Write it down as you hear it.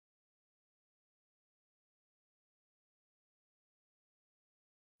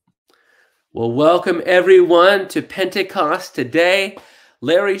Well, welcome everyone to Pentecost today.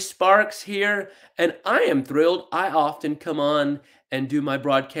 Larry Sparks here, and I am thrilled. I often come on and do my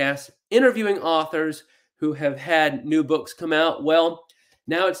broadcasts interviewing authors who have had new books come out. Well,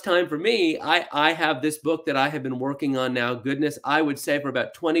 now it's time for me. I have this book that I have been working on now, goodness, I would say for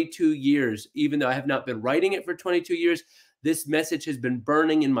about 22 years, even though I have not been writing it for 22 years. This message has been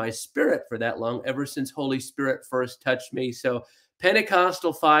burning in my spirit for that long, ever since Holy Spirit first touched me. So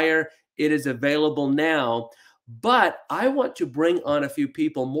Pentecostal Fire, it is available now. But I want to bring on a few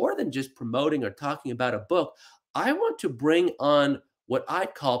people more than just promoting or talking about a book. I want to bring on what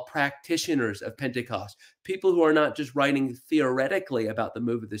I'd call practitioners of Pentecost, people who are not just writing theoretically about the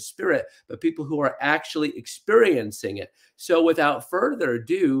move of the Spirit, but people who are actually experiencing it. So without further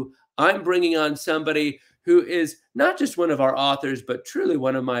ado, I'm bringing on somebody who is not just one of our authors, but truly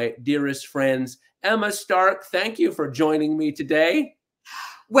one of my dearest friends, Emma Stark. Thank you for joining me today.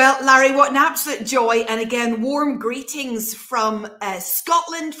 Well, Larry, what an absolute joy. And again, warm greetings from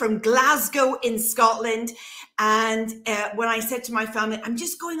Scotland, from Glasgow in Scotland. And when I said to my family, I'm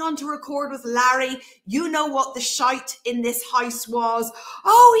just going on to record with Larry, you know what the shout in this house was.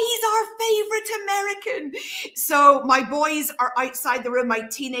 Oh, he's our favorite American. So my boys are outside the room, my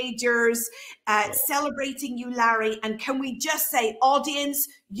teenagers, celebrating you, Larry. And can we just say, audience,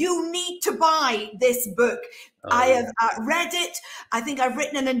 you need to buy this book. I have read it. I think I've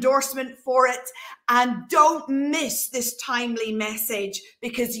written an endorsement for it. And don't miss this timely message,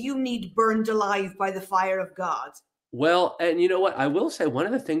 because you need burned alive by the fire of God. Well, and you know what? I will say one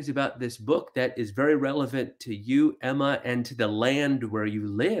of the things about this book that is very relevant to you, Emma, and to the land where you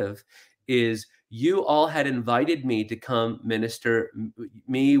live is you all had invited me to come minister,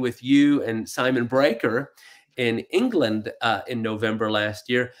 me with you and Simon Breaker in England in November last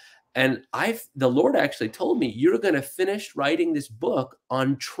year. And the Lord actually told me, you're going to finish writing this book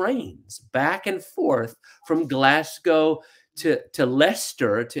on trains back and forth from Glasgow to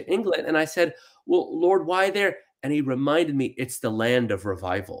Leicester to England. And I said, well, Lord, why there? And he reminded me, it's the land of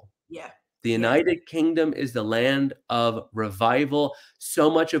revival. Yeah. The United Kingdom is the land of revival. So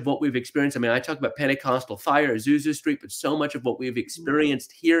much of what we've experienced, I mean, I talk about Pentecostal Fire, Azusa Street, but so much of what we've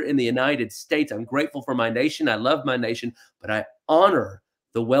experienced here in the United States, I'm grateful for my nation. I love my nation, but I honor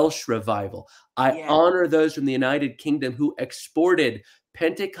the Welsh revival. I honor those from the United Kingdom who exported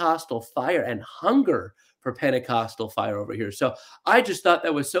Pentecostal fire and hunger for Pentecostal fire over here. So I just thought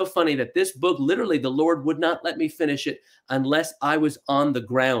that was so funny that this book, literally, the Lord would not let me finish it unless I was on the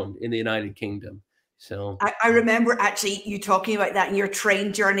ground in the United Kingdom. So I remember actually you talking about that in your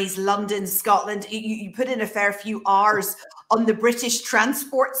train journeys, London, Scotland. You put in a fair few hours on the British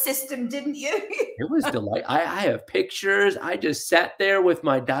transport system, didn't you? It was delightful. I have pictures. I just sat there with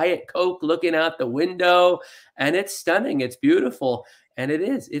my Diet Coke looking out the window, and it's stunning. It's beautiful. And it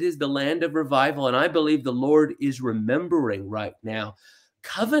is the land of revival. And I believe the Lord is remembering right now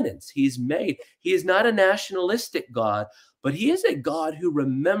covenants he's made. He is not a nationalistic God, but he is a God who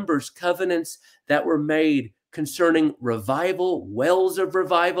remembers covenants that were made concerning revival, wells of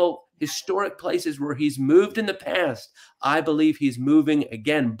revival, historic places where he's moved in the past. I believe he's moving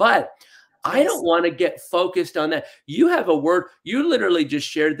again. But I don't want to get focused on that. You have a word. You literally just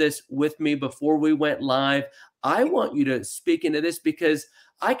shared this with me before we went live. I want you to speak into this, because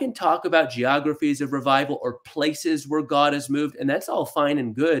I can talk about geographies of revival or places where God has moved, and that's all fine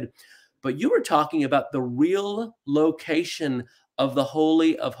and good. But you were talking about the real location of the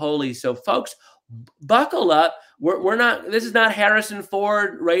Holy of Holies. So folks, buckle up. We're not, this is not Harrison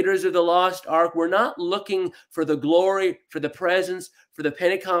Ford, Raiders of the Lost Ark. We're not looking for the glory, for the presence, for the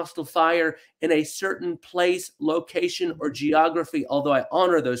Pentecostal fire in a certain place, location, or geography, although I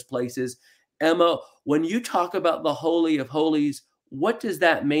honor those places. Emma, when you talk about the Holy of Holies, what does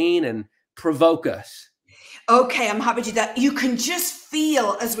that mean? And provoke us. Okay, I'm happy to do that. You can just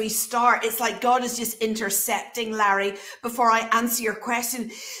feel as we start, it's like God is just intercepting, Larry, before I answer your question.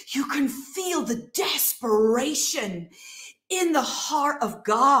 You can feel the desperation in the heart of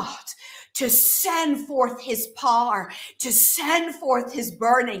God to send forth his power, to send forth his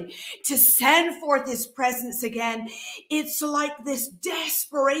burning, to send forth his presence again. It's like this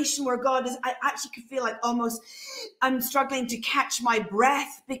desperation where God is, I actually could feel like almost I'm struggling to catch my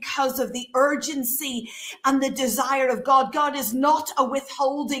breath because of the urgency and the desire of God. God is not a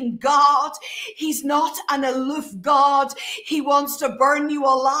withholding God. He's not an aloof God. He wants to burn you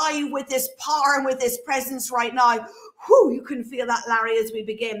alive with his power and with his presence right now. Whew, you can feel that, Larry, as we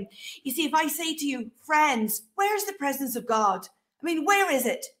begin. You see, if I say to you, friends, where's the presence of God? I mean, where is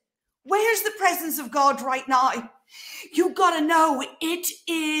it? Where's the presence of God right now? You got to know it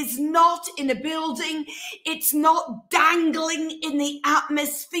is not in a building. It's not dangling in the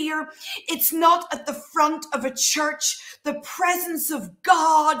atmosphere. It's not at the front of a church. The presence of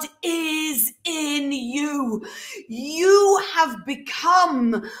God is in you. You have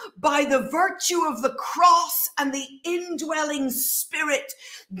become, by the virtue of the cross and the indwelling Spirit,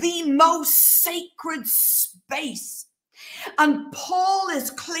 the most sacred space. And Paul is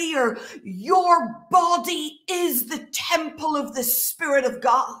clear, your body is the temple of the Spirit of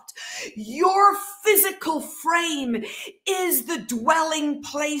God. Your physical frame is the dwelling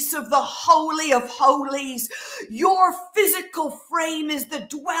place of the Holy of Holies. Your physical frame is the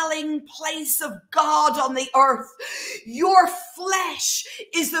dwelling place of God on the earth. Your flesh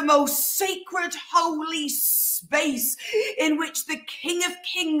is the most sacred, holy space in which the King of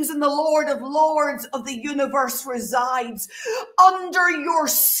Kings and the Lord of Lords of the universe resides. Under your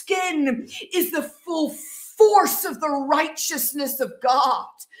skin is the full force of the righteousness of God.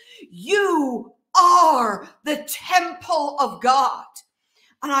 You are the temple of God.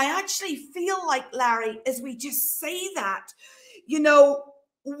 And I actually feel like, Larry, as we just say that, you know,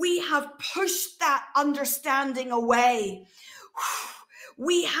 we have pushed that understanding away.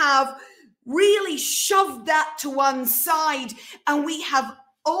 We have really shoved that to one side, and we have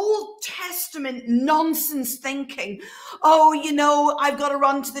Old Testament nonsense thinking. Oh, you know, I've got to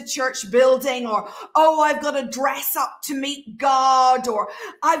run to the church building, or, oh, I've got to dress up to meet God, or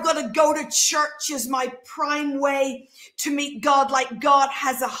I've got to go to church as my prime way to meet God, like God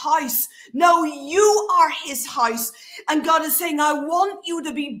has a house. No, you are his house. And God is saying, I want you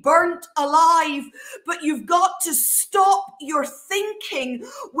to be burnt alive, but you've got to stop your thinking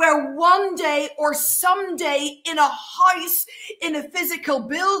where one day or someday in a house, in a physical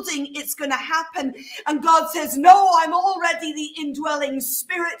building, it's going to happen. And God says, no, I'm already the indwelling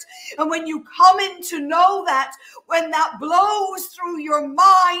Spirit. And when you come in to know that, when that blows through your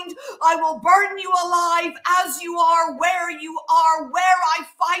mind, I will burn you alive as you are, where I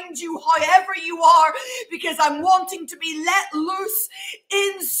find you, however you are, because I'm wanting to be let loose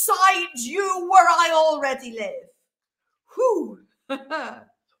inside you where I already live. Whew.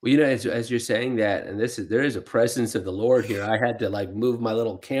 Well, you know, as you're saying that, and there is a presence of the Lord here. I had to like move my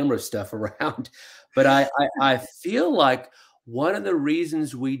little camera stuff around, but I feel like one of the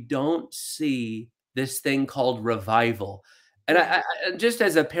reasons we don't see this thing called revival, and I just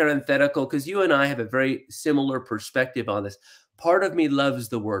as a parenthetical, because you and I have a very similar perspective on this. Part of me loves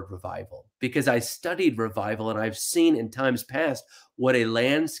the word revival because I studied revival and I've seen in times past what a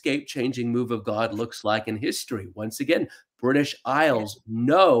landscape changing move of God looks like in history. Once again, British Isles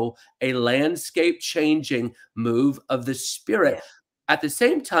know a landscape changing move of the Spirit. Yeah. At the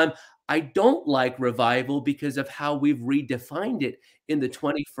same time, I don't like revival because of how we've redefined it in the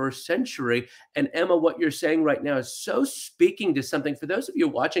 21st century. And Emma, what you're saying right now is so speaking to something. For those of you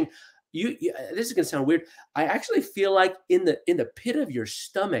watching, this is going to sound weird. I actually feel like in the pit of your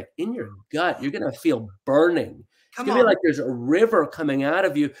stomach, in your gut, you're going to feel burning. It's going to be like there's a river coming out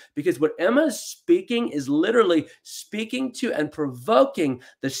of you, because what Emma's speaking is literally speaking to and provoking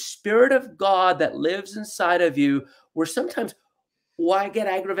the Spirit of God that lives inside of you, where sometimes why I get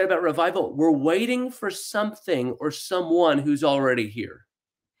aggravated about revival, we're waiting for something or someone who's already here.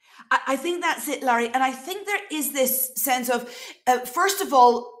 I think that's it, Larry. And I think there is this sense of, first of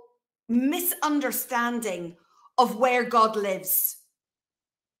all, misunderstanding of where God lives.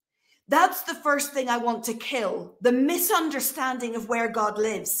 That's the first thing I want to kill, the misunderstanding of where God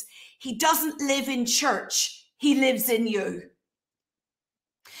lives. He doesn't live in church. He lives in you.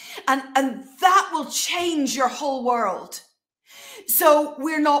 And that will change your whole world. So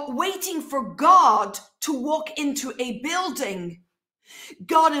we're not waiting for God to walk into a building.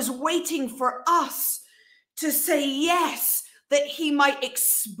 God is waiting for us to say yes, that he might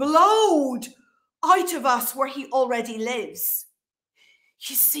explode out of us where he already lives.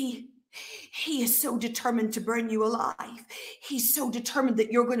 You see, he is so determined to burn you alive. He's so determined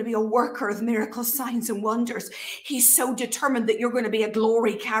that you're going to be a worker of miracles, signs, and wonders. He's so determined that you're going to be a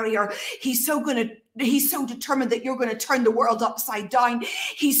glory carrier. He's so determined that you're going to turn the world upside down.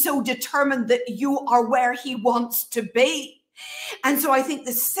 He's so determined that you are where he wants to be. And so I think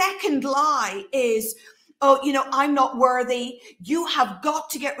the second lie is, oh, you know, I'm not worthy. You have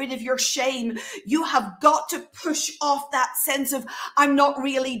got to get rid of your shame. You have got to push off that sense of, I'm not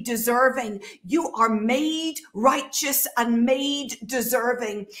really deserving. You are made righteous and made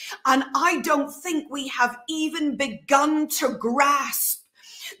deserving. And I don't think we have even begun to grasp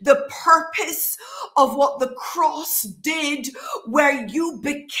the purpose of what the cross did, where you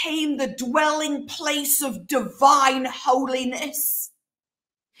became the dwelling place of divine holiness.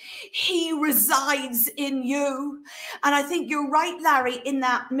 He resides in you. And I think you're right, Larry, in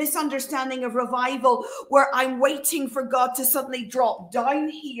that misunderstanding of revival where I'm waiting for God to suddenly drop down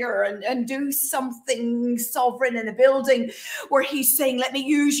here and do something sovereign in a building, where he's saying, let me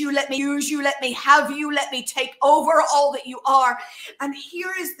use you, let me use you, let me have you, let me take over all that you are. And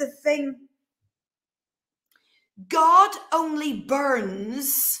here is the thing. God only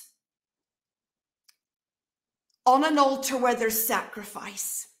burns on an altar where there's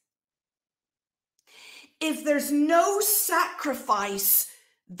sacrifice. If there's no sacrifice,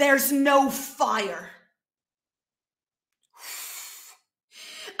 there's no fire.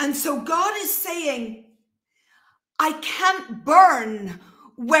 And so God is saying, I can't burn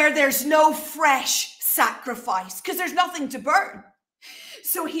where there's no fresh sacrifice, because there's nothing to burn.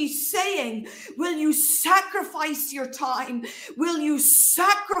 So he's saying, will you sacrifice your time? Will you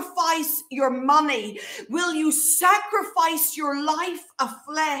sacrifice your money? Will you sacrifice your life of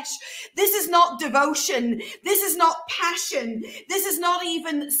flesh? This is not devotion. This is not passion. This is not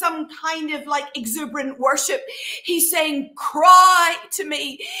even some kind of like exuberant worship. He's saying, cry to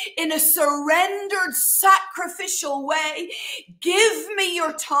me in a surrendered, sacrificial way. Give me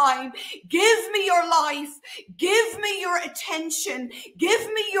your time. Give me your life. Give me your attention. Give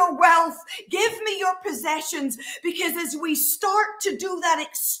me your wealth. Give me your possessions. Because as we start to do that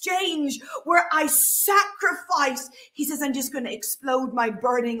exchange where I sacrifice, he says, I'm just going to explode my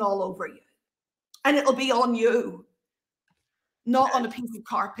burning all over you. And it'll be on you, not on a piece of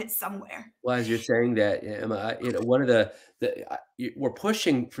carpet somewhere. Well, as you're saying that, Emma, one of we're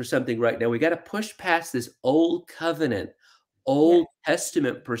pushing for something right now. We got to push past this old covenant, Old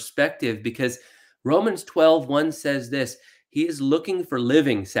Testament perspective, because Romans 12:1 says this. He is looking for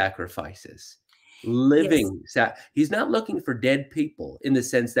living sacrifices. He's not looking for dead people in the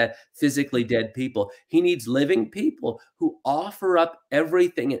sense that physically dead people. He needs living people who offer up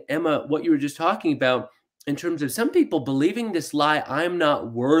everything. And Emma, what you were just talking about in terms of some people believing this lie, I'm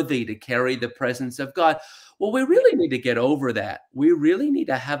not worthy to carry the presence of God. Well, we really need to get over that. We really need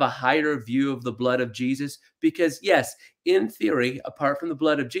to have a higher view of the blood of Jesus, because yes, in theory, apart from the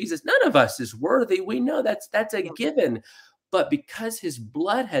blood of Jesus, none of us is worthy. We know that's a given. But because his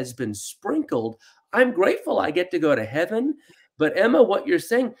blood has been sprinkled, I'm grateful I get to go to heaven. But Emma, what you're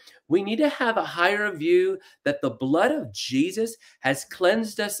saying, we need to have a higher view that the blood of Jesus has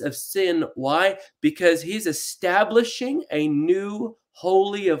cleansed us of sin. Why? Because he's establishing a new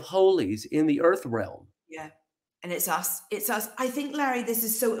holy of holies in the earth realm. Yeah. And it's us. It's us. I think, Larry, this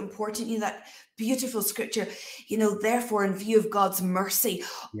is so important. You know, that beautiful scripture, therefore, in view of God's mercy,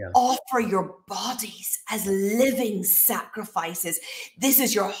 offer your bodies as living sacrifices. This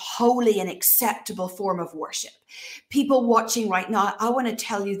is your holy and acceptable form of worship. People watching right now, I want to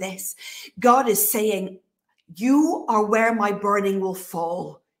tell you this. God is saying, you are where my burning will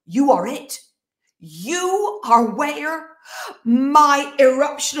fall. You are it. You are where my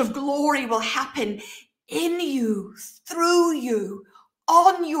eruption of glory will happen. In you, through you,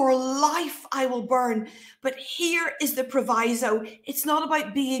 on your life, I will burn. But here is the proviso. It's not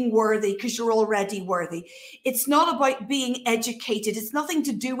about being worthy, because you're already worthy. It's not about being educated. It's nothing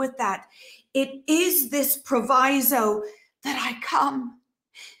to do with that. It is this proviso that I come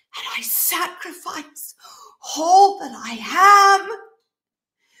and I sacrifice all that I am.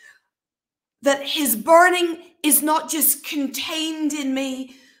 That his burning is not just contained in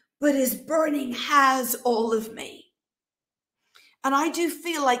me, but his burning has all of me. And I do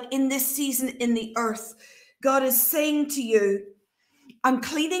feel like in this season in the earth, God is saying to you, I'm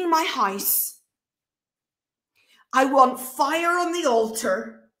cleaning my house. I want fire on the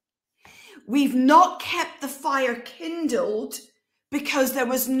altar. We've not kept the fire kindled because there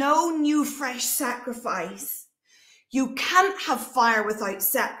was no new fresh sacrifice. You can't have fire without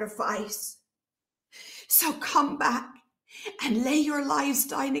sacrifice. So come back and lay your lives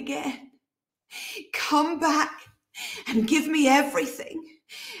down again. Come back and give me everything.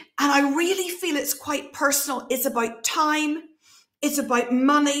 And I really feel it's quite personal. It's about time. It's about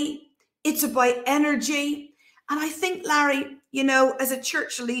money. It's about energy. And I think, Larry, as a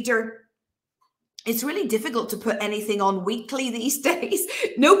church leader, it's really difficult to put anything on weekly these days.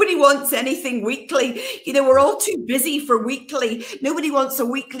 Nobody wants anything weekly. We're all too busy for weekly. Nobody wants a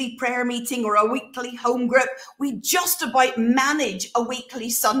weekly prayer meeting or a weekly home group. We just about manage a weekly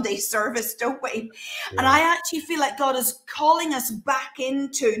Sunday service, don't we? Yeah. And I actually feel like God is calling us back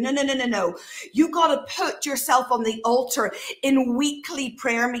into, no. You got to put yourself on the altar in weekly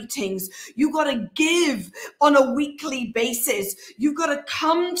prayer meetings. You got to give on a weekly basis. You've got to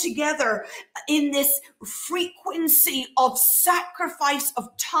come together in in this frequency of sacrifice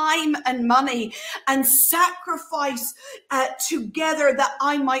of time and money and sacrifice together that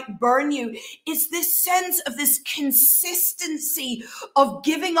I might burn you. It's this sense of this consistency of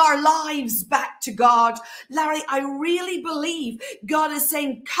giving our lives back to God. Larry, I really believe God is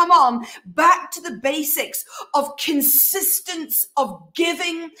saying, come on, back to the basics of consistency of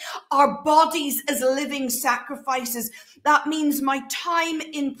giving our bodies as living sacrifices. That means my time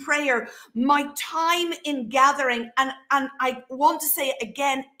in prayer, my time in gathering. And I want to say it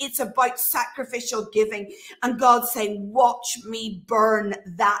again, it's about sacrificial giving. And God's saying, watch me burn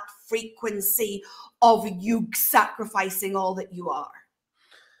that frequency of you sacrificing all that you are.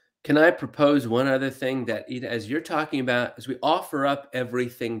 Can I propose one other thing that as you're talking about, as we offer up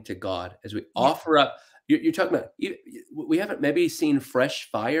everything to God, as we offer up, you're talking about, we haven't maybe seen fresh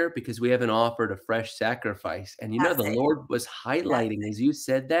fire because we haven't offered a fresh sacrifice. And you know, the Lord was highlighting as you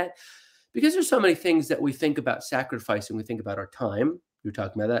said that, because there's so many things that we think about sacrificing. We think about our time. You're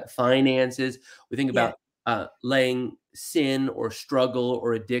talking about that, finances. We think about laying sin or struggle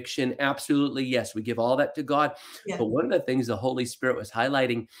or addiction. Absolutely, yes, we give all that to God. But one of the things the Holy Spirit was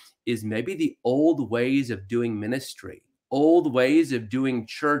highlighting is maybe the old ways of doing ministry, old ways of doing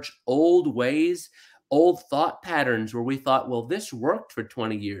church, old ways, old thought patterns where we thought, well, this worked for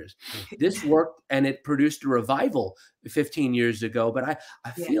 20 years. This worked and it produced a revival 15 years ago. But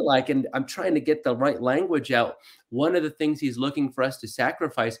I feel like, and I'm trying to get the right language out, one of the things he's looking for us to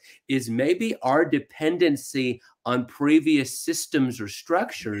sacrifice is maybe our dependency on previous systems or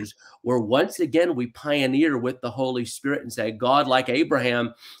structures where once again we pioneer with the Holy Spirit and say, God, like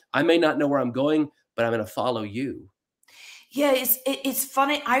Abraham, I may not know where I'm going, but I'm going to follow you. Yeah, it's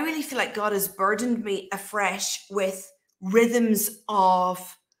funny. I really feel like God has burdened me afresh with rhythms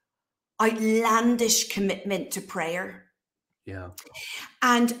of outlandish commitment to prayer. Yeah.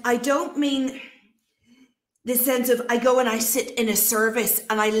 And I don't mean the sense of I go and I sit in a service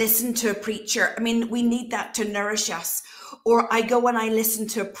and I listen to a preacher. I mean, we need that to nourish us. Or I go and I listen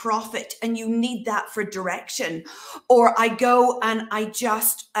to a prophet and you need that for direction. Or I go and I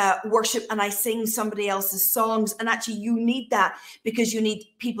just worship and I sing somebody else's songs. And actually you need that because you need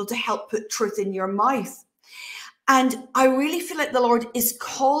people to help put truth in your mouth. And I really feel like the Lord is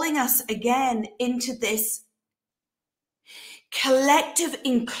calling us again into this collective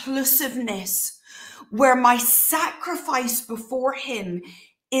inclusiveness where my sacrifice before him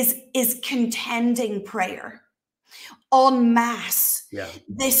is contending prayer en masse.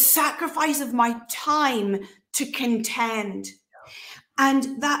 This sacrifice of my time to contend.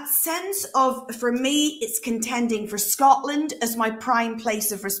 And that sense of, for me, it's contending for Scotland as my prime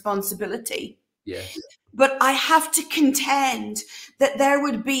place of responsibility. But I have to contend that there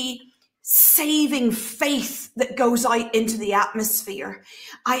would be saving faith that goes out into the atmosphere.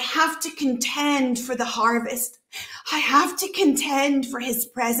 I have to contend for the harvest. I have to contend for his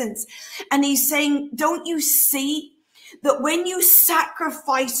presence. And he's saying, don't you see that when you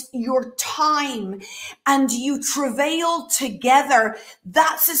sacrifice your time and you travail together,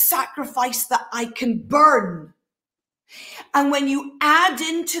 that's a sacrifice that I can burn. And when you add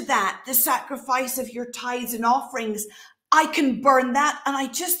into that the sacrifice of your tithes and offerings, I can burn that. And I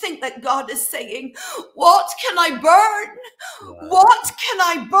just think that God is saying, what can I burn? What can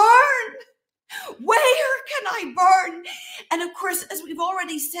I burn? Where can I burn? And of course, as we've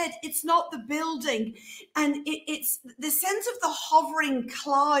already said, it's not the building. And it's the sense of the hovering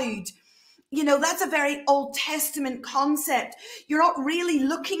cloud. You know, that's a very Old Testament concept. You're not really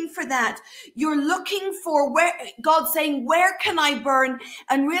looking for that. You're looking for where God's saying, where can I burn?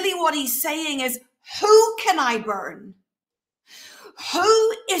 And really what he's saying is, who can I burn?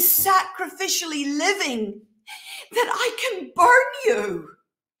 Who is sacrificially living that I can burn you?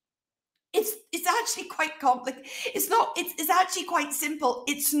 It's actually quite complicated. It's actually quite simple.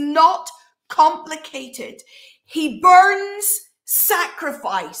 It's not complicated. He burns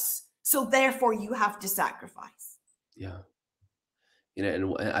sacrifice. So therefore you have to sacrifice. Yeah. You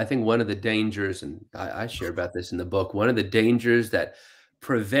know, and I think one of the dangers, and I share about this in the book, one of the dangers that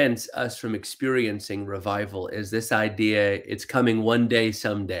prevents us from experiencing revival is this idea it's coming one day,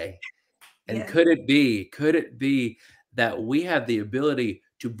 someday. And could it be that we have the ability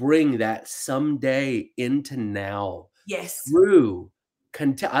to bring that someday into now? Through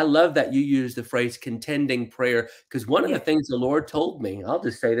I love that you use the phrase contending prayer, because one of the things the Lord told me, I'll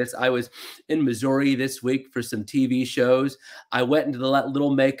just say this, I was in Missouri this week for some TV shows. I went into the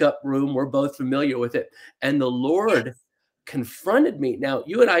little makeup room. We're both familiar with it. And the Lord confronted me. Now,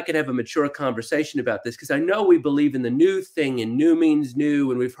 you and I can have a mature conversation about this because I know we believe in the new thing and new means new,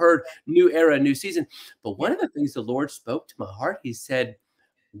 and we've heard new era, new season. But one of the things the Lord spoke to my heart, he said,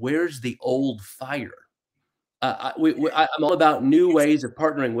 where's the old fire? I'm all about new Yes, ways of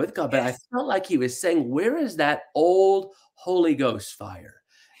partnering with God, but I yes, felt like he was saying, "Where is that old Holy Ghost fire?"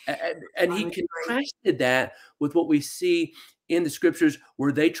 And I he would agree. contrasted that with what we see in the scriptures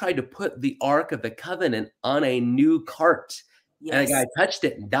where they tried to put the Ark of the Covenant on a new cart, and a guy Yes, touched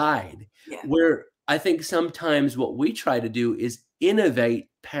it and died. yeah, Where I think sometimes what we try to do is innovate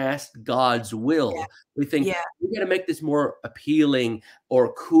past God's yeah, will. We think, yeah, "We gotta make this more appealing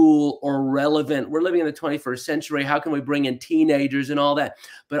or cool or relevant. We're living in the 21st century. How can we bring in teenagers and all that?"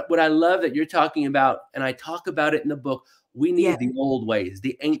 But what I love that you're talking about, and I talk about it in the book, we yeah, need the old ways,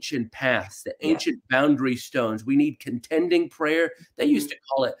 the ancient paths, the yeah. ancient boundary stones. We need contending prayer. They used Mhm. to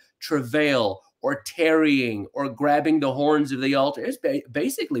call it travail or tarrying or grabbing the horns of the altar. It's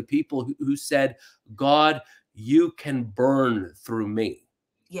basically people who said, God, you can burn through me.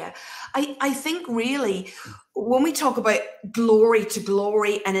 Yeah. I think really when we talk about glory to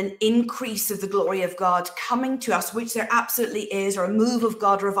glory and an increase of the glory of God coming to us, which there absolutely is, or a move of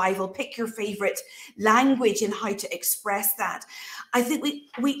God revival, pick your favorite language and how to express that. I think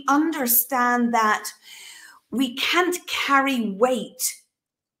we understand that we can't carry weight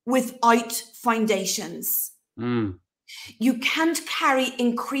without foundations. Mm, You can't carry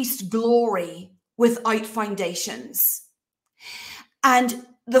increased glory without foundations. And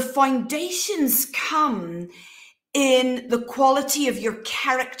the foundations come in the quality of your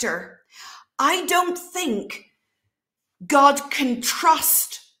character. I don't think God can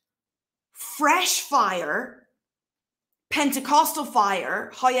trust fresh fire, Pentecostal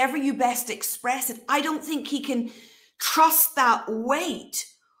fire, however you best express it. I don't think he can trust that weight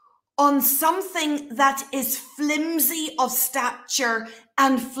on something that is flimsy of stature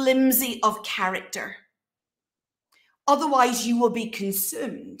and flimsy of character. Otherwise, you will be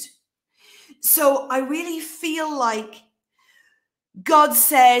consumed. So I really feel like God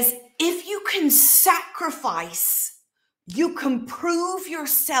says, if you can sacrifice, you can prove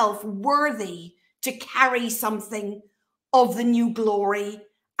yourself worthy to carry something of the new glory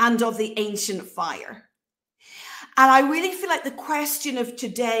and of the ancient fire. And I really feel like the question of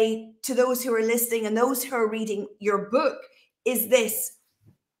today to those who are listening and those who are reading your book is this: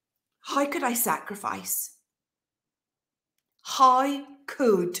 how could I sacrifice? How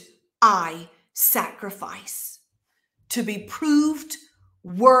could I sacrifice to be proved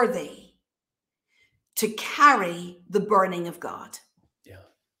worthy to carry the burning of God? yeah.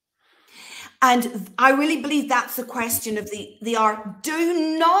 And I really believe that's the question of the art.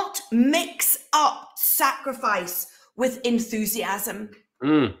 Do not mix up sacrifice with enthusiasm.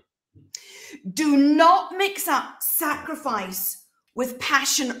 Mm, Do not mix up sacrifice with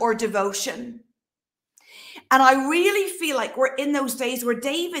passion or devotion. And I really feel like we're in those days where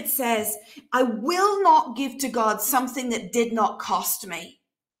David says, I will not give to God something that did not cost me.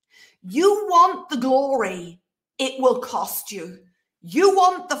 You want the glory, it will cost you. You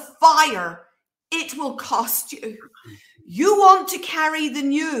want the fire, it will cost you. You want to carry the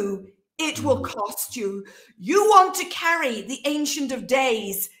new, it will mm. cost you. You want to carry the Ancient of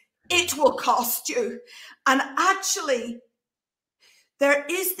Days, it will cost you. And actually, there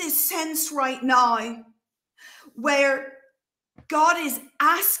is this sense right now where God is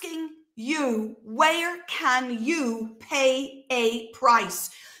asking you, where can you pay a price?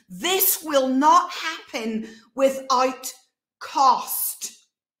 This will not happen without cost.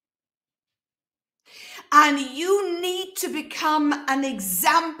 And you need to become an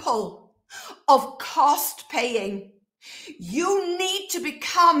example of cost paying. You need to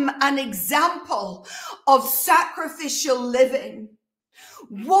become an example of sacrificial living.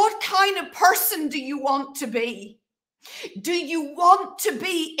 What kind of person do you want to be? Do you want to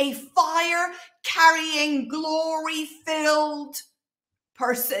be a fire carrying, glory filled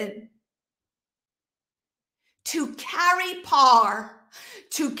person? To carry power,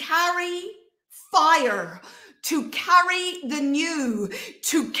 to carry fire, to carry the new,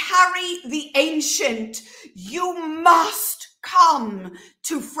 to carry the ancient, you must come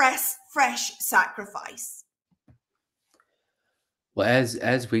to fresh sacrifice. Well,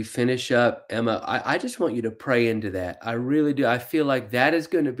 as we finish up, Emma, I just want you to pray into that. I really do. I feel like that is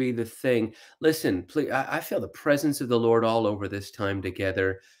going to be the thing. Listen, please, I feel the presence of the Lord all over this time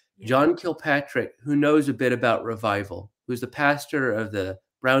together. Yeah, John Kilpatrick, who knows a bit about revival, who's the pastor of the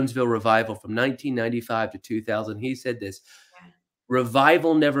Brownsville revival from 1995 to 2000, he said this: yeah.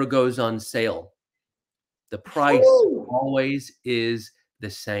 revival never goes on sale. The price Woo! always is the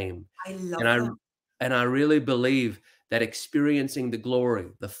same. I And love I that. and I really believe that experiencing the glory,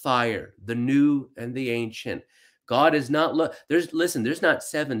 the fire, the new and the ancient, God is not there's listen, there's not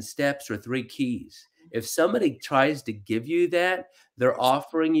 7 steps or 3 keys. If somebody tries to give you that, they're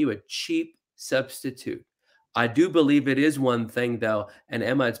offering you a cheap substitute. I do believe it is one thing though, and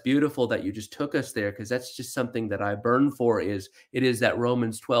Emma, it's beautiful that you just took us there because that's just something that I burn for is it is that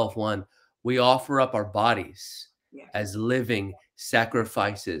Romans 12:1. We offer up our bodies Yeah. as living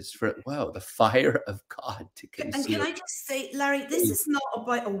sacrifices for wow, the fire of God to And can consume. I just say, Larry, this is not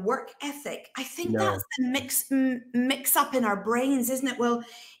about a work ethic. I think that's No. the mix up in our brains, isn't it? Well,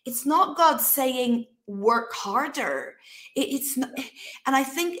 it's not God saying work harder. It's not, and I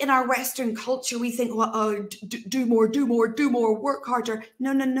think in our Western culture we think, well, oh, do more, do more, do more, work harder.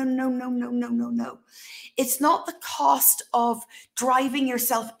 No, no, no, no, no, no, no, no, no. It's not the cost of driving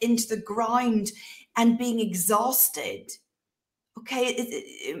yourself into the ground and being exhausted.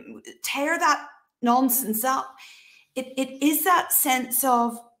 Okay, tear that nonsense up. It is that sense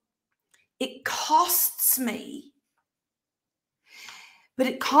of it costs me, but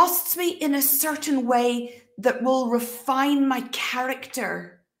it costs me in a certain way that will refine my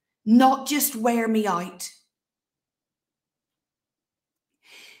character, not just wear me out.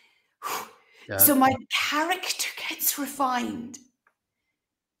 Yeah. So my character gets refined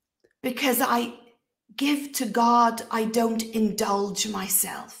because I give to God, I don't indulge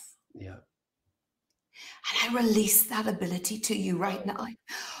myself. Yeah. And I release that ability to you right now.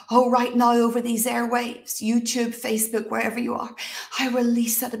 Oh, right now over these airwaves, YouTube, Facebook, wherever you are, I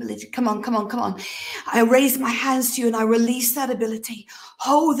release that ability. Come on, come on, come on. I raise my hands to you and I release that ability.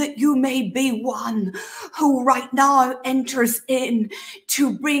 Oh, that you may be one who right now enters in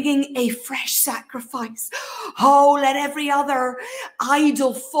to bringing a fresh sacrifice. Oh, let every other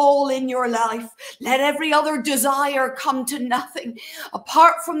idol fall in your life. Let every other desire come to nothing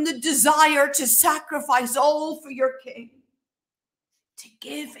apart from the desire to sacrifice all for your King. To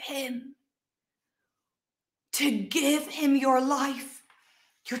give him your life,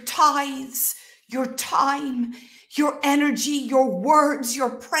 your tithes, your time, your energy, your words,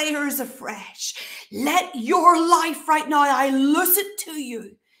 your prayers afresh. Let your life right now, I loose it to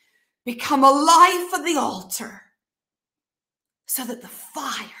you, become alive for the altar so that the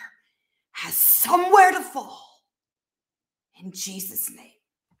fire has somewhere to fall. In Jesus' name,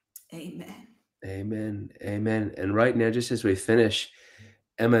 amen. Amen. Amen. And right now, just as we finish,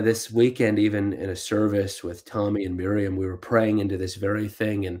 Emma, this weekend, even in a service with Tommy and Miriam, we were praying into this very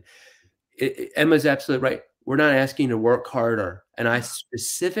thing. And Emma's absolutely right. We're not asking to work harder. And I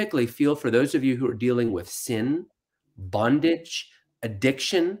specifically feel for those of you who are dealing with sin, bondage,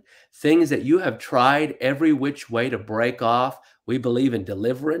 addiction, things that you have tried every which way to break off. We believe in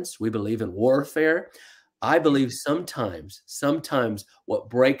deliverance. We believe in warfare. I believe sometimes what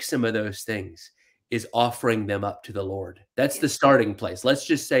breaks some of those things is offering them up to the Lord. That's the starting place. Let's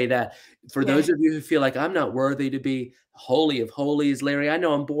just say that for those of you who feel like I'm not worthy to be holy of holies, Larry, I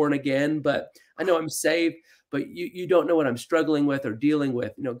know I'm born again, but I know I'm saved, but you don't know what I'm struggling with or dealing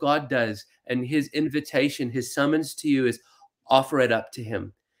with. You know, God does. And his invitation, his summons to you is offer it up to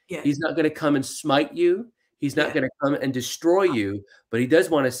him. Yeah. He's not going to come and smite you. He's not going to come and destroy you, but he does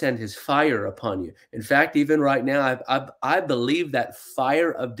want to send his fire upon you. In fact, even right now, I believe that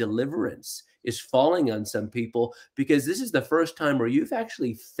fire of deliverance is falling on some people because this is the first time where you've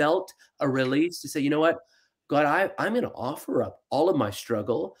actually felt a release to say, you know what? God, I'm going to offer up all of my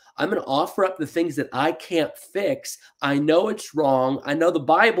struggle. I'm going to offer up the things that I can't fix. I know it's wrong. I know the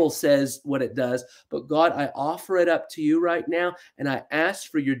Bible says what it does, but God, I offer it up to you right now. And I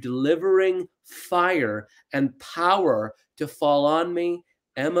ask for your delivering fire and power to fall on me.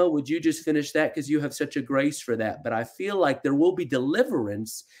 Emma, would you just finish that? Because you have such a grace for that. But I feel like there will be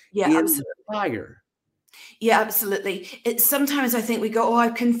deliverance in the fire. Yeah, absolutely. Sometimes I think we go, oh,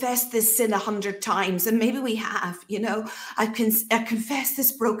 I've confessed this sin 100 times. And maybe we have, you know, I confess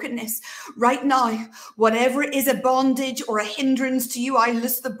this brokenness. Right now, whatever is a bondage or a hindrance to you, I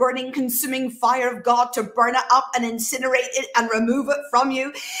list the burning, consuming fire of God to burn it up and incinerate it and remove it from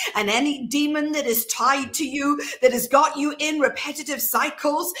you. And any demon that is tied to you, that has got you in repetitive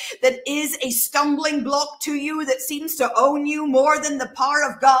cycles, that is a stumbling block to you, that seems to own you more than the power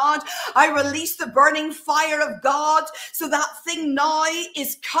of God, I release the burning fire of God so that thing now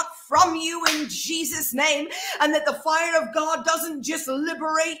is cut from you in Jesus' name, and that the fire of God doesn't just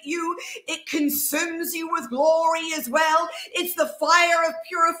liberate you, it consumes you with glory as well. It's the fire of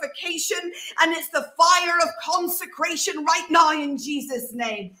purification and it's the fire of consecration right now in Jesus'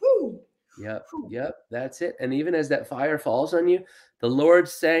 name. Whew. Yep, that's it. And even as that fire falls on you, the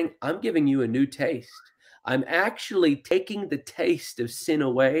Lord's saying, I'm giving you a new taste. I'm actually taking the taste of sin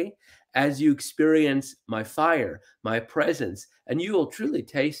away as you experience my fire, my presence, and you will truly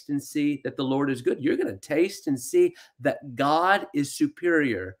taste and see that the Lord is good. You're going to taste and see that God is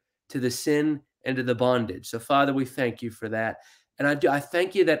superior to the sin into the bondage. So Father, we thank you for that. And I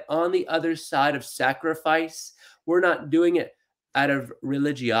thank you that on the other side of sacrifice, we're not doing it out of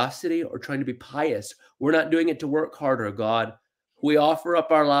religiosity or trying to be pious. We're not doing it to work harder, God. We offer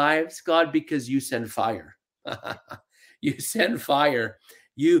up our lives, God, because you send fire. You send fire.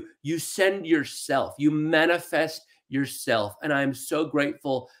 You send yourself. You manifest yourself. And I'm so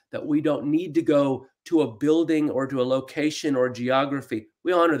grateful that we don't need to go to a building or to a location or geography.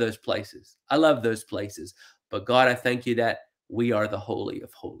 We honor those places. I love those places. But God, I thank you that we are the Holy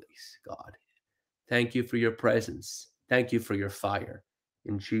of Holies, God. Thank you for your presence. Thank you for your fire.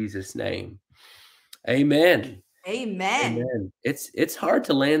 In Jesus' name. Amen. Amen. Amen. It's hard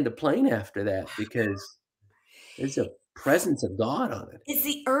to land the plane after that because there's a presence of God on it. It's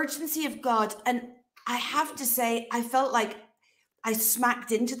the urgency of God. And I have to say, I felt like I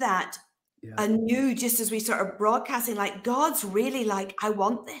smacked into that. Yeah. I knew just as we started broadcasting, like, God's really like, I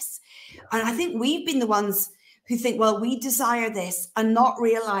want this. Yeah. And I think we've been the ones who think, well, we desire this and not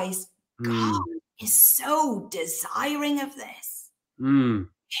realize God is so desiring of this.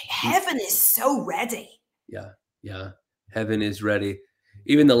 Heaven is so ready. Yeah. Yeah. Heaven is ready.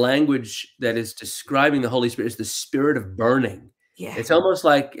 Even the language that is describing the Holy Spirit is the spirit of burning. Yeah. It's almost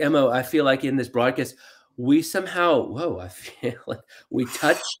like, Emma, I feel like in this broadcast, we somehow, I feel like we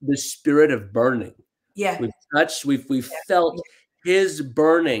touch the spirit of burning. Yeah. We've felt his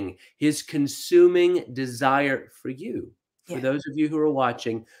burning, his consuming desire for you, for those of you who are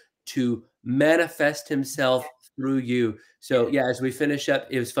watching, to manifest himself through you. So yeah, as we finish up,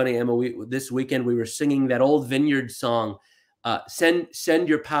 it was funny, Emma, this weekend we were singing that old Vineyard song, send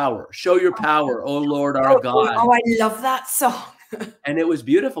your power, show your power, oh Lord, our God. Oh, I love that song. And it was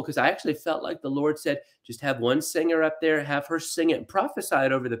beautiful because I actually felt like the Lord said, just have one singer up there, have her sing it and prophesy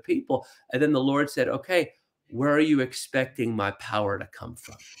it over the people. And then the Lord said, okay, where are you expecting my power to come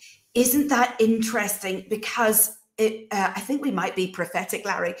from? Isn't that interesting? Because I think we might be prophetic,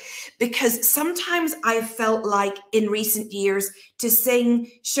 Larry, because sometimes I felt like in recent years to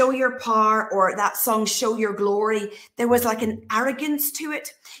sing Show Your Power or that song Show Your Glory, there was like an arrogance to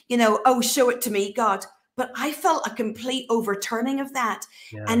it, you know, oh, show it to me, God. But I felt a complete overturning of that.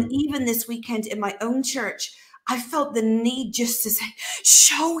 Yeah. And even this weekend in my own church, I felt the need just to say,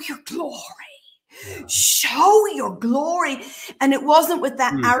 show your glory. Yeah. Show your glory. And it wasn't with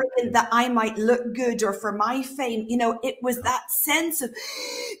that arrogance that I might look good or for my fame. You know, it was that sense of,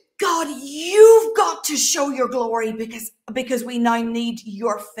 God, you've got to show your glory because we now need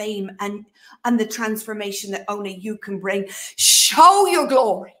your fame and the transformation that only you can bring. Show your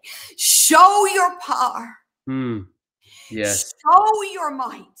glory. Show your power. Yes. Show your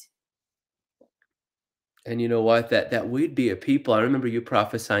might. And you know what? That we'd be a people. I remember you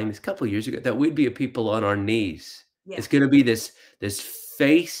prophesying this a couple of years ago that we'd be a people on our knees. Yeah. It's going to be this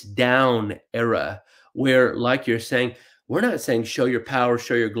face down era where, like you're saying, we're not saying show your power,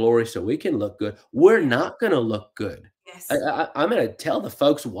 show your glory so we can look good. We're not going to look good. Yes. I'm going to tell the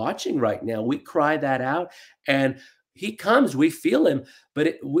folks watching right now, we cry that out and he comes, we feel him,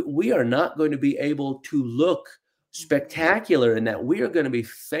 but we are not going to be able to look spectacular in that. We are going to be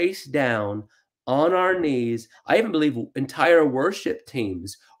face down on our knees. I even believe entire worship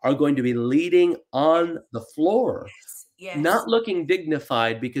teams are going to be leading on the floor. Yes. Not looking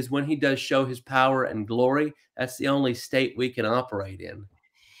dignified, because when he does show his power and glory, that's the only state we can operate in.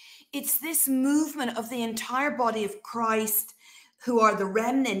 It's this movement of the entire body of Christ who are the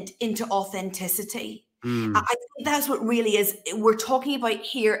remnant into authenticity. I think that's what really is we're talking about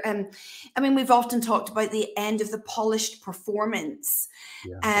here. I mean, we've often talked about the end of the polished performance.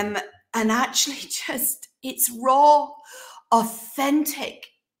 Yeah. And actually just it's raw, authentic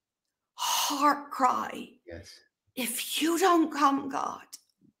heart cry. Yes. If you don't come, God,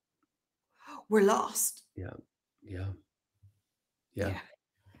 we're lost. Yeah.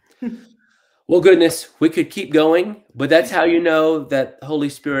 Well, goodness, we could keep going, but that's how you know that Holy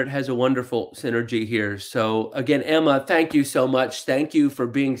Spirit has a wonderful synergy here. So again, Emma, thank you so much. Thank you for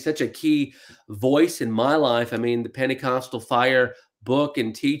being such a key voice in my life. I mean, the Pentecostal Fire book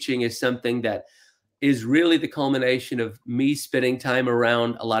and teaching is something that is really the culmination of me spending time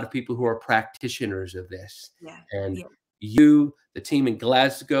around a lot of people who are practitioners of this. And you, the team in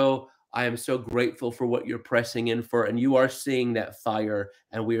Glasgow, I am so grateful for what you're pressing in for, and you are seeing that fire,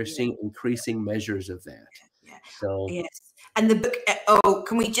 and we are seeing increasing measures of that. So yes, and the book. Oh,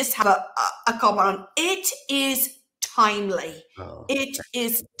 can we just have a comment on it? Is timely. Oh, It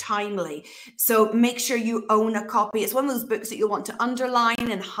is timely. So make sure you own a copy. It's one of those books that you'll want to underline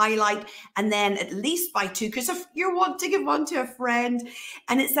and highlight, and then at least buy two, because if you want to give one to a friend.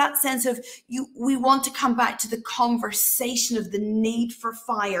 And it's that sense of we want to come back to the conversation of the need for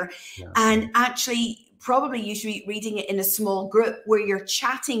fire. yeah. And actually, probably you should be reading it in a small group where you're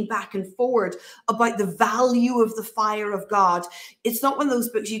chatting back and forward about the value of the fire of God. It's not one of those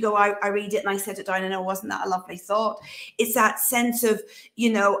books you go, I read it and I set it down and it wasn't that a lovely thought. It's that sense of,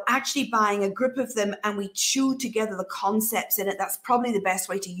 actually buying a group of them and we chew together the concepts in it. That's probably the best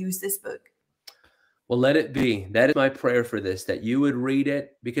way to use this book. Well, let it be. That is my prayer for this, that you would read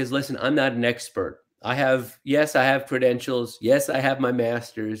it, because listen, I'm not an expert. Yes, I have credentials. Yes, I have my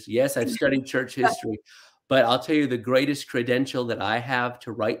master's. Yes, I've studied church history. But I'll tell you, the greatest credential that I have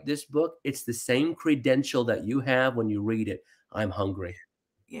to write this book, it's the same credential that you have when you read it. I'm hungry.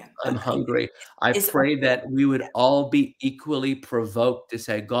 Yeah. I'm hungry. I pray that we would all be equally provoked to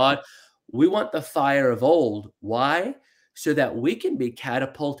say, God, we want the fire of old. Why? So that we can be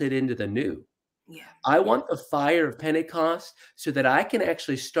catapulted into the new. Yeah. I want the fire of Pentecost so that I can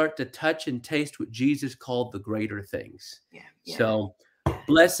actually start to touch and taste what Jesus called the greater things. Yeah. So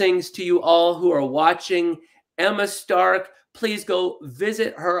blessings to you all who are watching. Emma Stark, please go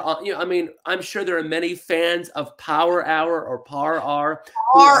visit her. I'm sure there are many fans of Power Hour or Par R.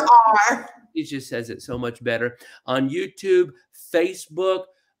 She just says it so much better. On YouTube, Facebook.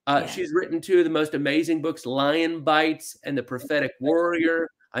 She's written two of the most amazing books, Lion Bites and The Prophetic Warrior.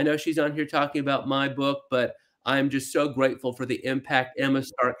 I know she's on here talking about my book, but I'm just so grateful for the impact Emma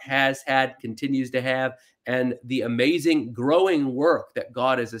Stark has had, continues to have, and the amazing growing work that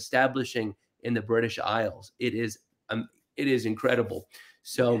God is establishing in the British Isles. It is incredible.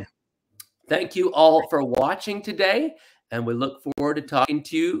 So thank you all for watching today, and we look forward to talking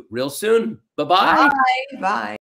to you real soon. Bye-bye. Bye.